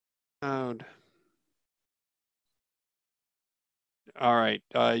Loud. All right.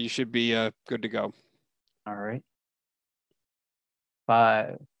 You should be good to go. All right.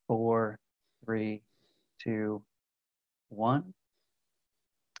 5, 4, 3, 2, 1.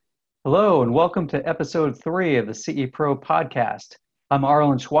 Hello, and welcome to episode 3 of the CE Pro podcast. I'm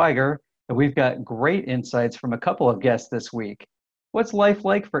Arlen Schweiger, and we've got great insights from a couple of guests this week. What's life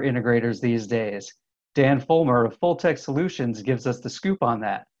like for integrators these days? Dan Fulmer of Full Tech Solutions gives us the scoop on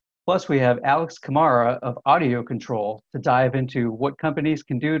that. Plus, we have Alex Kamara of Audio Control to dive into what companies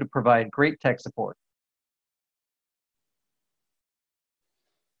can do to provide great tech support.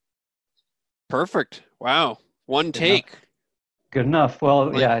 Perfect. Wow. One take. Good enough.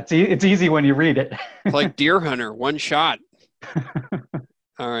 Well, yeah, it's easy when you read it. It's like Deer Hunter, one shot.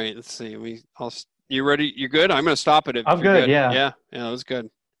 All right, let's see. You ready? You good? I'm going to stop it. I'm good. Yeah. Yeah, that was good.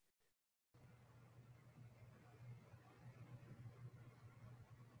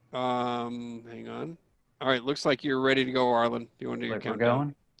 Hang on. All right, looks like you're ready to go, Arlen. Do you want to do your countdown? We're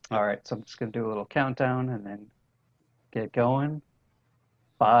going? All right, so I'm just going to do a little countdown and then get going.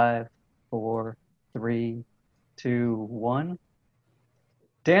 5, 4, 3, 2, 1.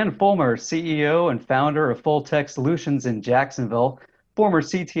 Dan Fulmer, CEO and founder of Full Tech Solutions in Jacksonville, former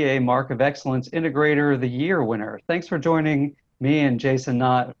CTA Mark of Excellence Integrator of the Year winner. Thanks for joining me and Jason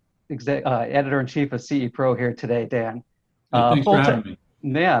Knott, Editor-in-Chief of CE Pro here today, Dan. Thanks for having me.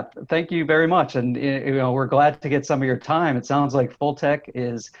 Yeah, thank you very much. And we're glad to get some of your time. It sounds like Full Tech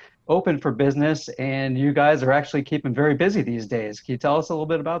is open for business, and you guys are actually keeping very busy these days. Can you tell us a little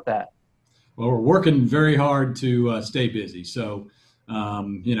bit about that? Well, we're working very hard to stay busy. So, I'll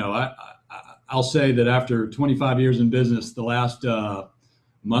say that after 25 years in business, the last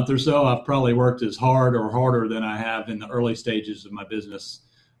month or so, I've probably worked as hard or harder than I have in the early stages of my business,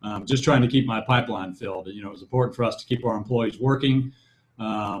 just trying to keep my pipeline filled. It was important for us to keep our employees working.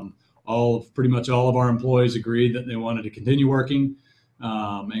 Pretty much all of our employees agreed that they wanted to continue working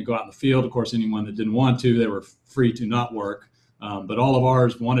and go out in the field. Of course, anyone that didn't want to, they were free to not work. But all of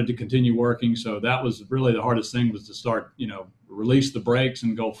ours wanted to continue working. So that was really the hardest thing, was to start, release the brakes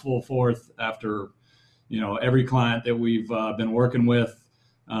and go full force after, every client that we've been working with.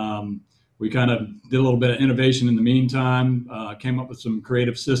 We kind of did a little bit of innovation in the meantime, came up with some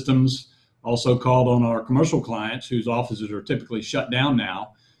creative systems, also called on our commercial clients whose offices are typically shut down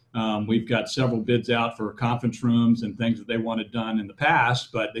now. We've got several bids out for conference rooms and things that they wanted done in the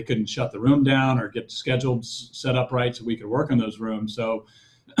past, but they couldn't shut the room down or get the schedules set up right so we could work in those rooms. So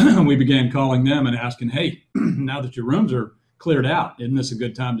we began calling them and asking, hey, now that your rooms are cleared out, isn't this a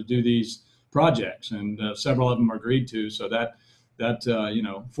good time to do these projects? And several of them agreed to. So that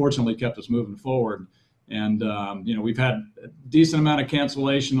fortunately kept us moving forward. And, we've had a decent amount of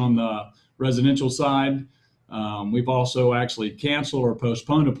cancellation on the residential side. We've also actually canceled or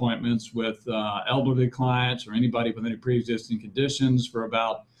postponed appointments with elderly clients or anybody with any pre-existing conditions for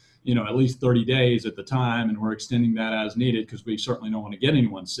about, at least 30 days at the time. And we're extending that as needed because we certainly don't want to get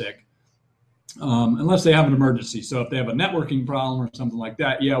anyone sick unless they have an emergency. So if they have a networking problem or something like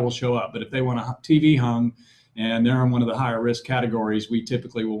that, yeah, we'll show up. But if they want a TV hung and they're in one of the higher risk categories, we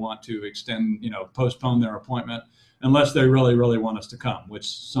typically will want to extend, postpone their appointment unless they really, really want us to come, which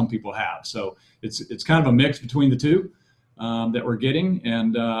some people have. So it's kind of a mix between the two that we're getting.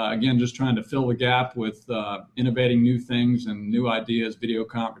 And again, just trying to fill the gap with innovating new things and new ideas, video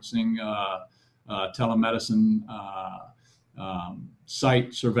conferencing, telemedicine,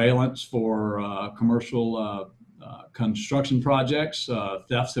 site surveillance for commercial construction projects.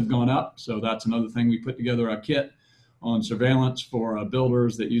 Thefts have gone up. So that's another thing. We put together a kit on surveillance for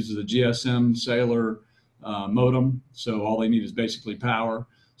builders that uses a GSM cellular modem. So all they need is basically power.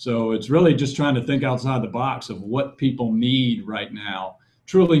 So it's really just trying to think outside the box of what people need right now,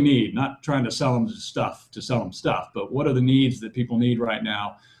 truly need, not trying to sell them stuff, but what are the needs that people need right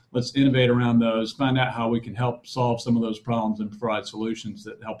now? Let's innovate around those, find out how we can help solve some of those problems and provide solutions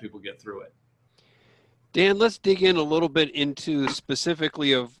that help people get through it. Dan, let's dig in a little bit into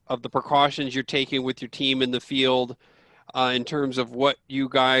specifically of the precautions you're taking with your team in the field in terms of what you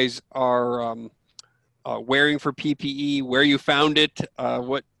guys are wearing for PPE, where you found it,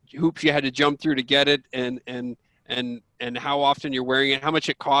 what hoops you had to jump through to get it, and how often you're wearing it, how much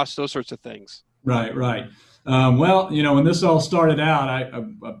it costs, those sorts of things. Right. Well, when this all started out,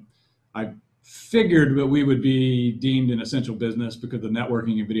 I figured that we would be deemed an essential business because of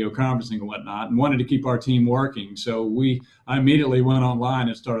networking and video conferencing and whatnot, and wanted to keep our team working. So I immediately went online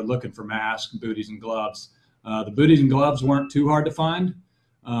and started looking for masks, booties, and gloves. The booties and gloves weren't too hard to find.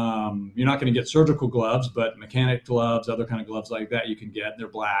 You're not going to get surgical gloves, but mechanic gloves, other kind of gloves like that you can get. They're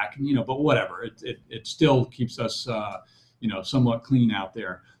black, but whatever. It still keeps us, somewhat clean out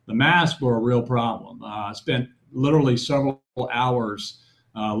there. the masks were a real problem. I spent literally several hours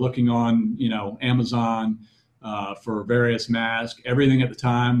looking on, Amazon for various masks. Everything at the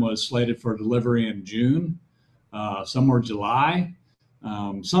time was slated for delivery in June. Some were July.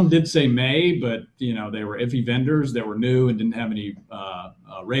 Some did say May, but they were iffy vendors that were new and didn't have any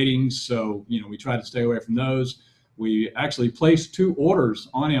ratings. So we tried to stay away from those. We actually placed 2 orders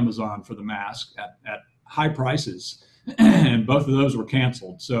on Amazon for the mask at high prices, and both of those were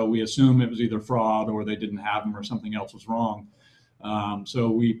canceled. So we assume it was either fraud or they didn't have them or something else was wrong.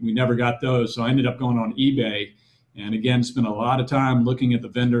 So we never got those. So I ended up going on eBay and again spent a lot of time looking at the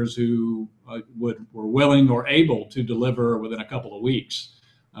vendors who were willing or able to deliver within a couple of weeks.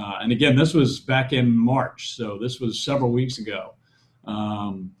 And again, this was back in March, so this was several weeks ago.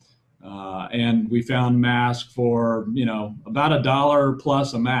 And we found masks for about $1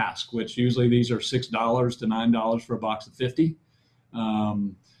 plus a mask, which usually these are $6 to $9 for a box of 50.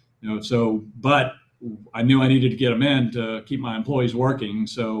 But I knew I needed to get them in to keep my employees working,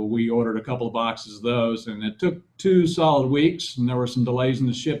 so we ordered a couple of boxes of those, and it took 2 solid weeks, and there were some delays in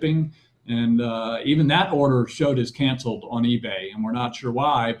the shipping, and even that order showed as canceled on eBay, and we're not sure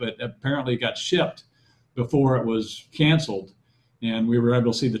why, but apparently it got shipped before it was canceled, and we were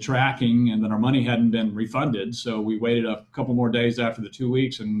able to see the tracking, and then our money hadn't been refunded, so we waited a couple more days after the 2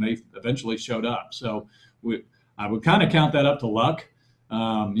 weeks, and they eventually showed up. So I would kind of count that up to luck.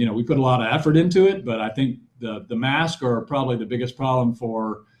 We put a lot of effort into it, but I think the masks are probably the biggest problem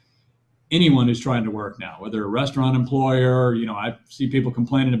for anyone who's trying to work now, whether a restaurant employer. I see people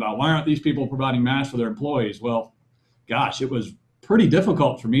complaining about, why aren't these people providing masks for their employees? Well, gosh, it was pretty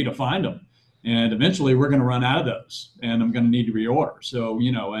difficult for me to find them. And eventually we're going to run out of those and I'm going to need to reorder. So,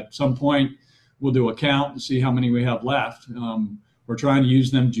 at some point we'll do a count and see how many we have left. We're trying to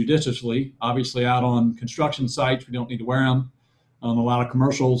use them judiciously. Obviously out on construction sites, we don't need to wear them. On a lot of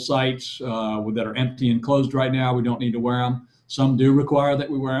commercial sites that are empty and closed right now, we don't need to wear them. Some do require that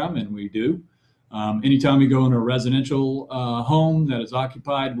we wear them, and we do. Anytime we go into a residential home that is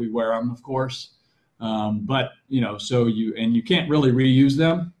occupied, we wear them, of course. But you can't really reuse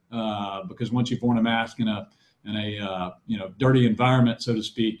them because once you've worn a mask in a dirty environment, so to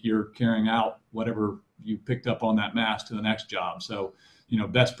speak, you're carrying out whatever you picked up on that mask to the next job. So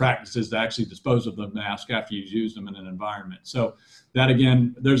best practice is to actually dispose of the mask after you've used them in an environment. So that,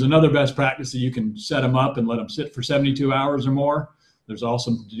 again, there's another best practice that you can set them up and let them sit for 72 hours or more. There's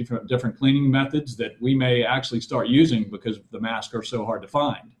also different cleaning methods that we may actually start using because the masks are so hard to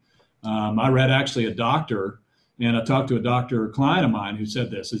find. I read actually a doctor, and I talked to a doctor client of mine who said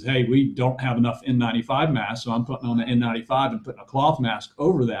this, is, hey, we don't have enough N95 masks, so I'm putting on the N95 and putting a cloth mask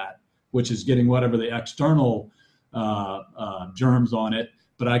over that, which is getting whatever the external germs on it,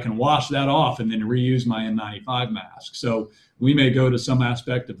 but I can wash that off and then reuse my N95 mask. So we may go to some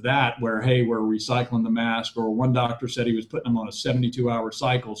aspect of that where, hey, we're recycling the mask, or one doctor said he was putting them on a 72-hour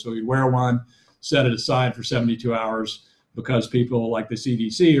cycle. So he'd wear one, set it aside for 72 hours because people like the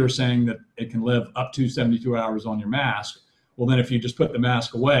CDC are saying that it can live up to 72 hours on your mask. Well, then if you just put the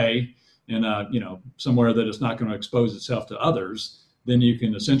mask away in somewhere that it's not going to expose itself to others, then you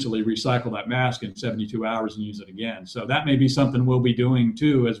can essentially recycle that mask in 72 hours and use it again. So that may be something we'll be doing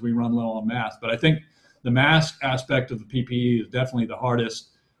too as we run low on masks. But I think the mask aspect of the PPE is definitely the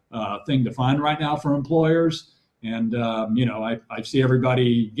hardest thing to find right now for employers. And, I see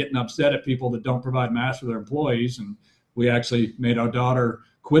everybody getting upset at people that don't provide masks for their employees. And we actually made our daughter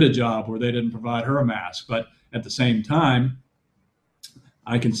quit a job where they didn't provide her a mask. But at the same time,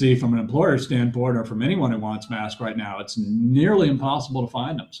 I can see from an employer standpoint, or from anyone who wants masks right now, it's nearly impossible to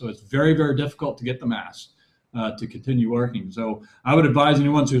find them. So it's very, very difficult to get the masks to continue working. So I would advise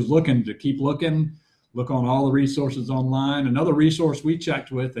anyone who's looking to keep looking, look on all the resources online. Another resource we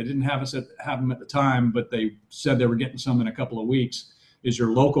checked with, they didn't have them at the time, but they said they were getting some in a couple of weeks, is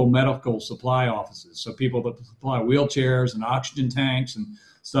your local medical supply offices. So people that supply wheelchairs and oxygen tanks and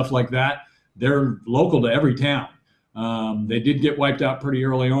stuff like that, they're local to every town. They did get wiped out pretty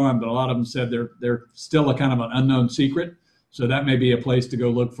early on, but a lot of them said they're still a kind of an unknown secret. So that may be a place to go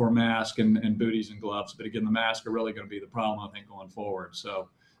look for a mask and booties and gloves. But again, the masks are really going to be the problem, I think, going forward. So,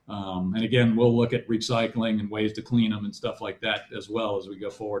 and again, we'll look at recycling and ways to clean them and stuff like that as well as we go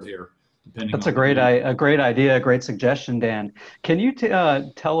forward here. That's a great idea, a great suggestion, Dan. Can you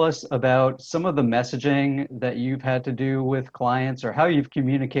tell us about some of the messaging that you've had to do with clients, or how you've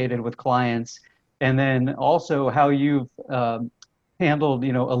communicated with clients, and then also how you've handled,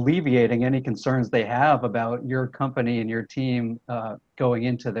 alleviating any concerns they have about your company and your team going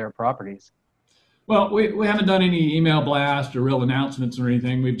into their properties? Well, we haven't done any email blast or real announcements or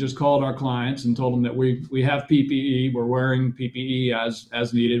anything. We've just called our clients and told them that we have PPE. We're wearing PPE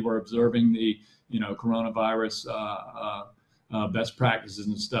as needed. We're observing the coronavirus best practices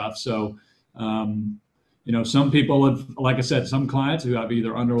and stuff. So some people have, like I said, some clients who have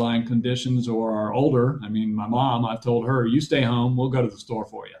either underlying conditions or are older. I mean, my mom, I've told her, you stay home, we'll go to the store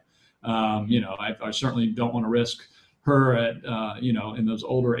for you. I certainly don't want to risk her at, in those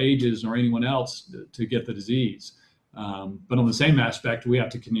older ages or anyone else to get the disease. But on the same aspect, we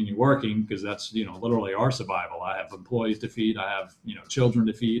have to continue working because that's, literally our survival. I have employees to feed. I have, children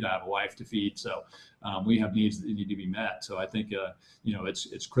to feed. I have a wife to feed. So we have needs that need to be met. So I think,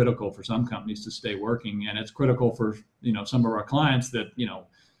 it's critical for some companies to stay working, and it's critical for, some of our clients that,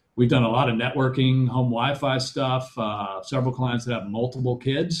 we've done a lot of networking, home Wi-Fi stuff, several clients that have multiple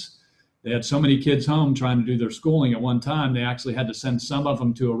kids. They had so many kids home trying to do their schooling at one time, they actually had to send some of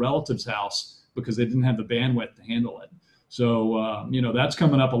them to a relative's house because they didn't have the bandwidth to handle it. So, that's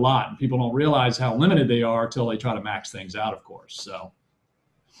coming up a lot. And people don't realize how limited they are until they try to max things out, of course. So.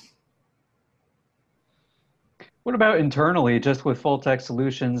 What about internally, just with Full Tech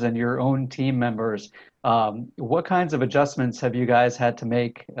Solutions and your own team members? What kinds of adjustments have you guys had to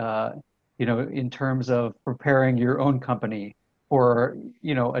make, in terms of preparing your own company for,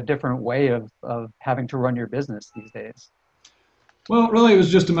 a different way of having to run your business these days? Well, really, it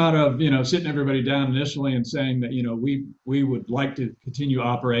was just a matter of, sitting everybody down initially and saying that, we would like to continue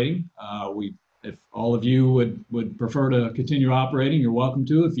operating. If all of you would prefer to continue operating, you're welcome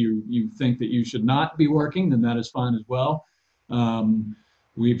to. If you think that you should not be working, then that is fine as well.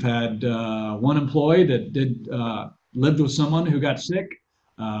 We've had one employee that lived with someone who got sick.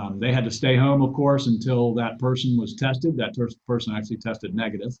 They had to stay home, of course, until that person was tested. That person actually tested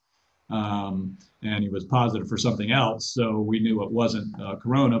negative, and he was positive for something else. So we knew it wasn't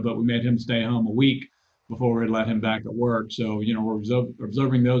corona, but we made him stay home a week before we let him back at work. So, we're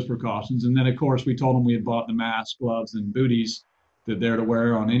observing those precautions. And then, of course, we told him we had bought the masks, gloves, and booties that they're to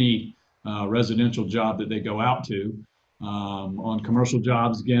wear on any residential job that they go out to. On commercial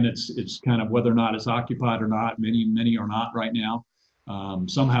jobs, again, it's kind of whether or not it's occupied or not. Many are not right now.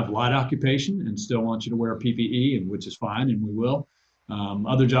 Some have light occupation and still want you to wear PPE, and which is fine, and we will.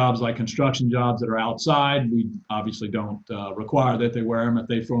 Other jobs like construction jobs that are outside, we obviously don't require that they wear them. If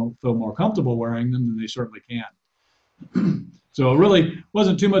they feel more comfortable wearing them, then they certainly can. So it really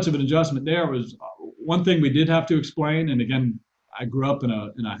wasn't too much of an adjustment there. It was one thing we did have to explain, and again, I grew up in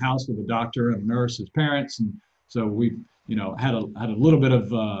a house with a doctor and a nurse as parents, and so we had a little bit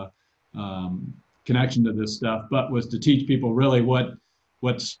of connection to this stuff, but was to teach people really what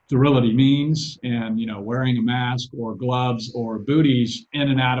sterility means, and wearing a mask or gloves or booties in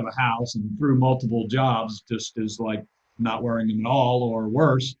and out of a house and through multiple jobs just is like not wearing them at all, or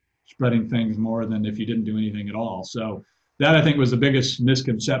worse, spreading things more than if you didn't do anything at all. So that, I think, was the biggest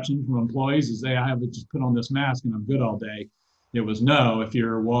misconception from employees, is I have to just put on this mask and I'm good all day. It was no, if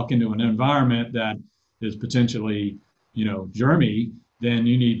you're walking into an environment that is potentially germy, then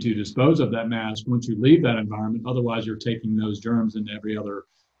you need to dispose of that mask once you leave that environment. Otherwise, you're taking those germs into every other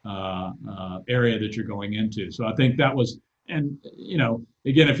area that you're going into. So I think that was, and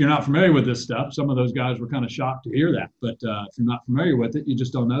again, if you're not familiar with this stuff, some of those guys were kind of shocked to hear that. But if you're not familiar with it, you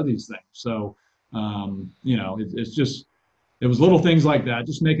just don't know these things. So it's just, it was little things like that,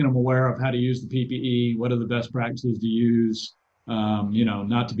 just making them aware of how to use the PPE, what are the best practices to use.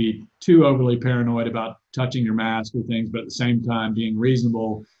 Not to be too overly paranoid about touching your mask or things, but at the same time being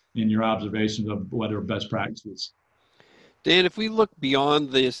reasonable in your observations of what are best practices. Dan, if we look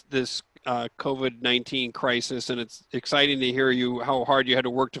beyond this COVID-19 crisis, and it's exciting to hear how hard you had to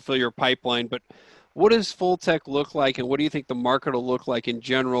work to fill your pipeline, but what does Full Tech look like, and what do you think the market will look like in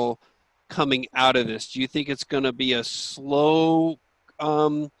general coming out of this? Do you think it's going to be a slow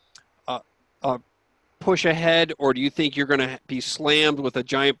push ahead, or do you think you're going to be slammed with a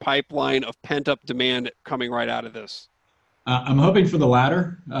giant pipeline of pent-up demand coming right out of this? I'm hoping for the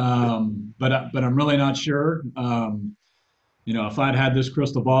latter, but I'm really not sure. If I'd had this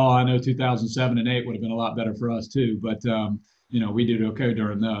crystal ball, I know 2007 and 8 would have been a lot better for us too. But we did okay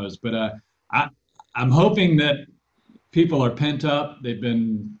during those. But I'm hoping that people are pent up. They've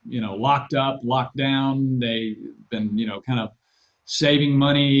been locked up, locked down. They've been kind of saving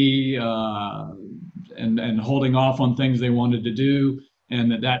money and holding off on things they wanted to do,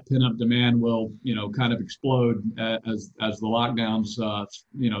 and that pent-up demand will kind of explode as the lockdowns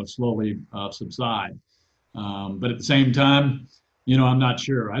slowly subside. But at the same time, I'm not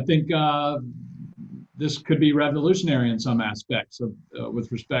sure. I think this could be revolutionary in some aspects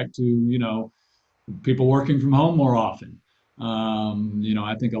with respect to people working from home more often.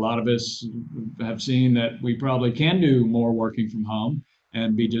 I think a lot of us have seen that we probably can do more working from home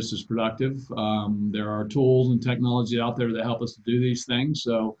and be just as productive. There are tools and technology out there that help us to do these things.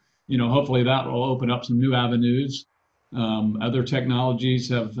 So, hopefully that will open up some new avenues. Other technologies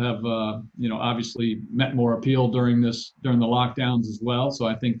have obviously met more appeal during the lockdowns as well. So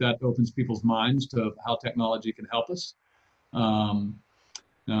I think that opens people's minds to how technology can help us. Um,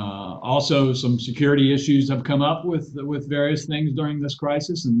 Also, some security issues have come up with various things during this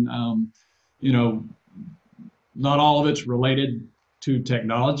crisis, and you know, not all of it's related to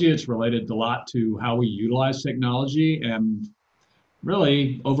technology. It's related a lot to how we utilize technology and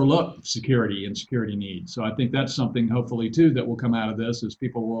really overlook security and security needs. So I think that's something hopefully too that will come out of this is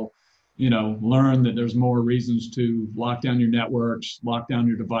people will, learn that there's more reasons to lock down your networks, lock down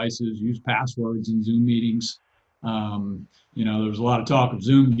your devices, use passwords in Zoom meetings. There's a lot of talk of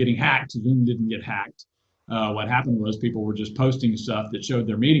Zoom getting hacked. Zoom didn't get hacked. What happened was people were just posting stuff that showed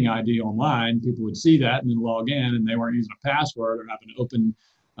their meeting ID online. People would see that and then log in, and they weren't using a password or having to open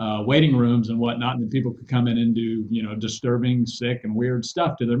waiting rooms and whatnot, and then people could come in and do disturbing, sick, and weird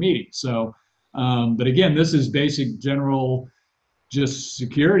stuff to their meetings. So, but again, this is basic, general, just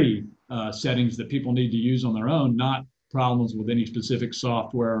security settings that people need to use on their own, not problems with any specific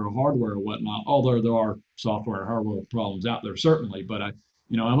software or hardware or whatnot. Although there are software and hardware problems out there certainly, but I'm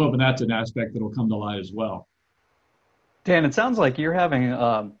hoping that's an aspect that will come to light as well. Dan, it sounds like you're having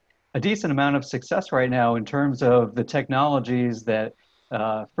a decent amount of success right now in terms of the technologies that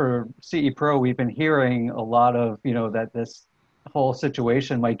for CE Pro, we've been hearing a lot of, that this whole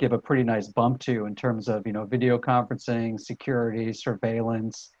situation might give a pretty nice bump to in terms of, video conferencing, security,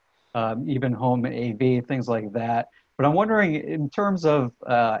 surveillance, even home AV, things like that. But I'm wondering in terms of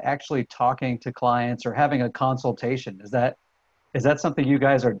actually talking to clients or having a consultation, is that something you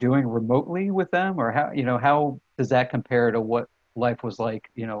guys are doing remotely with them, or how does that compare to what life was like,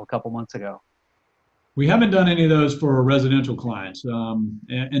 a couple months ago? We haven't done any of those for residential clients,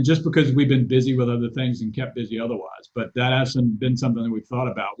 and just because we've been busy with other things and kept busy otherwise. But that hasn't been something that we've thought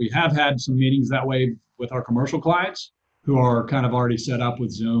about. We have had some meetings that way with our commercial clients who are kind of already set up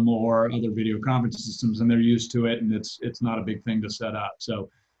with Zoom or other video conference systems, and they're used to it, and it's not a big thing to set up. So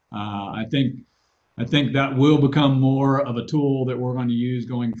I think that will become more of a tool that we're going to use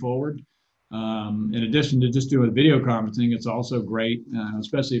going forward. In addition to just doing video conferencing, it's also great,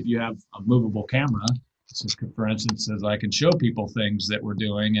 especially if you have a movable camera. So for instance, as I can show people things that we're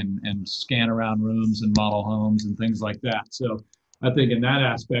doing and scan around rooms and model homes and things like that. So I think in that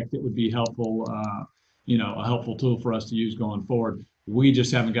aspect, it would be helpful, a helpful tool for us to use going forward. We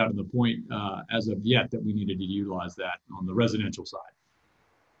just haven't gotten to the point as of yet that we needed to utilize that on the residential side.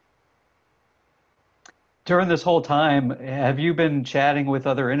 During this whole time, have you been chatting with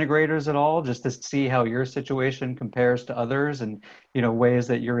other integrators at all just to see how your situation compares to others and, ways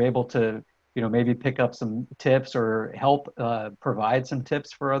that you're able to, maybe pick up some tips or help provide some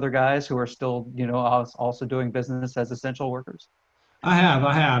tips for other guys who are still, also doing business as essential workers? I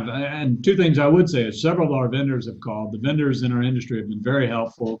have. And two things I would say is several of our vendors have called. The vendors in our industry have been very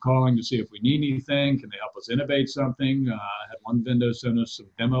helpful, calling to see if we need anything. Can they help us innovate something? I had one vendor send us some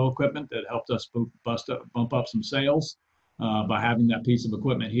demo equipment that helped us bump up some sales by having that piece of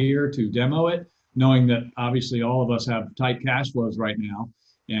equipment here to demo it, knowing that obviously all of us have tight cash flows right now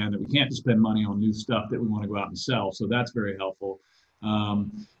and that we can't just spend money on new stuff that we want to go out and sell. So that's very helpful.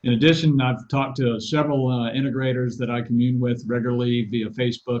 In addition, I've talked to several integrators that I commune with regularly via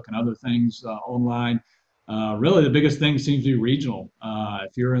Facebook and other things online. Really, the biggest thing seems to be regional.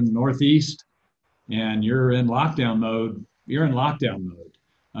 If you're in the Northeast and you're in lockdown mode, you're in lockdown mode.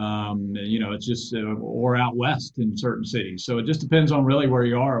 It's just or out west in certain cities. So it just depends on really where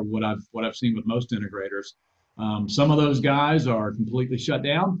you are. What I've seen with most integrators, some of those guys are completely shut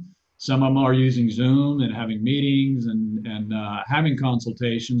down. Some of them are using Zoom and having meetings and having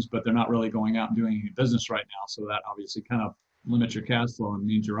consultations, but they're not really going out and doing any business right now. So that obviously kind of limits your cash flow and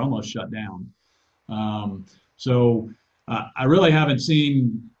means you're almost shut down. I really haven't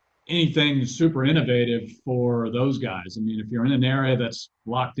seen anything super innovative for those guys. I mean, if you're in an area that's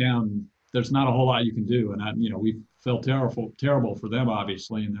locked down, there's not a whole lot you can do. And we feel terrible for them,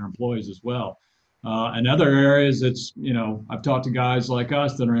 obviously, and their employees as well. In other areas, it's, I've talked to guys like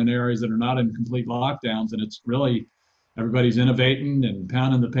us that are in areas that are not in complete lockdowns, and it's really everybody's innovating and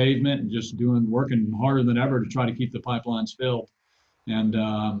pounding the pavement and just working harder than ever to try to keep the pipelines filled. And,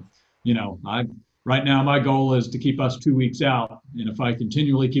 right now my goal is to keep us 2 weeks out. And if I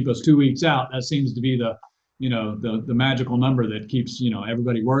continually keep us 2 weeks out, that seems to be the magical number that keeps,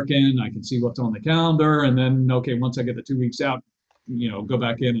 everybody working. I can see what's on the calendar. And then, okay, once I get the 2 weeks out, go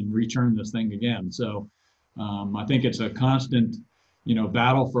back in and return this thing again. So I think it's a constant,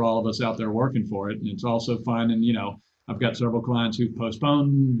 battle for all of us out there working for it. And it's also finding, I've got several clients who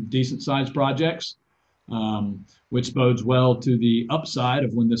postpone decent sized projects, which bodes well to the upside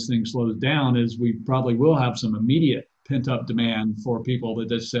of when this thing slows down is we probably will have some immediate pent up demand for people that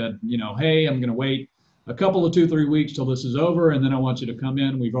just said, hey, I'm going to wait a couple of 2, 3 weeks till this is over. And then I want you to come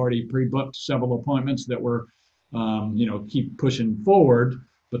in. We've already pre-booked several appointments that we're, keep pushing forward,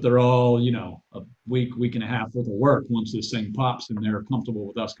 but they're all, a week and a half worth of work once this thing pops and they're comfortable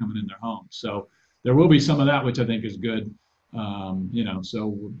with us coming in their homes. So there will be some of that, which I think is good. I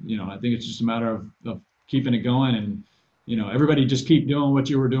think it's just a matter of keeping it going and, everybody just keep doing what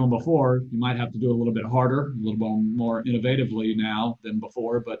you were doing before. You might have to do a little bit harder, a little more innovatively now than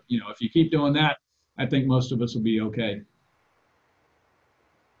before. But, if you keep doing that, I think most of us will be okay.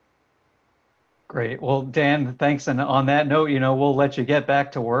 Great. Well, Dan, thanks. And on that note, we'll let you get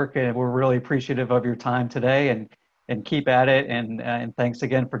back to work, and we're really appreciative of your time today, and keep at it. And thanks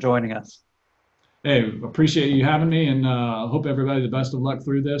again for joining us. Hey, appreciate you having me, and hope everybody the best of luck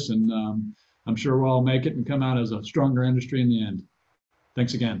through this. And I'm sure we'll all make it and come out as a stronger industry in the end.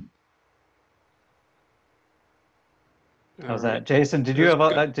 Thanks again. How's that, Jason? Did you have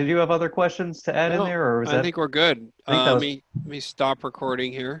other questions to add in there, or I think we're good. I think let me stop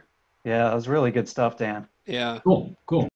recording here. Yeah, that was really good stuff, Dan. Yeah. Cool.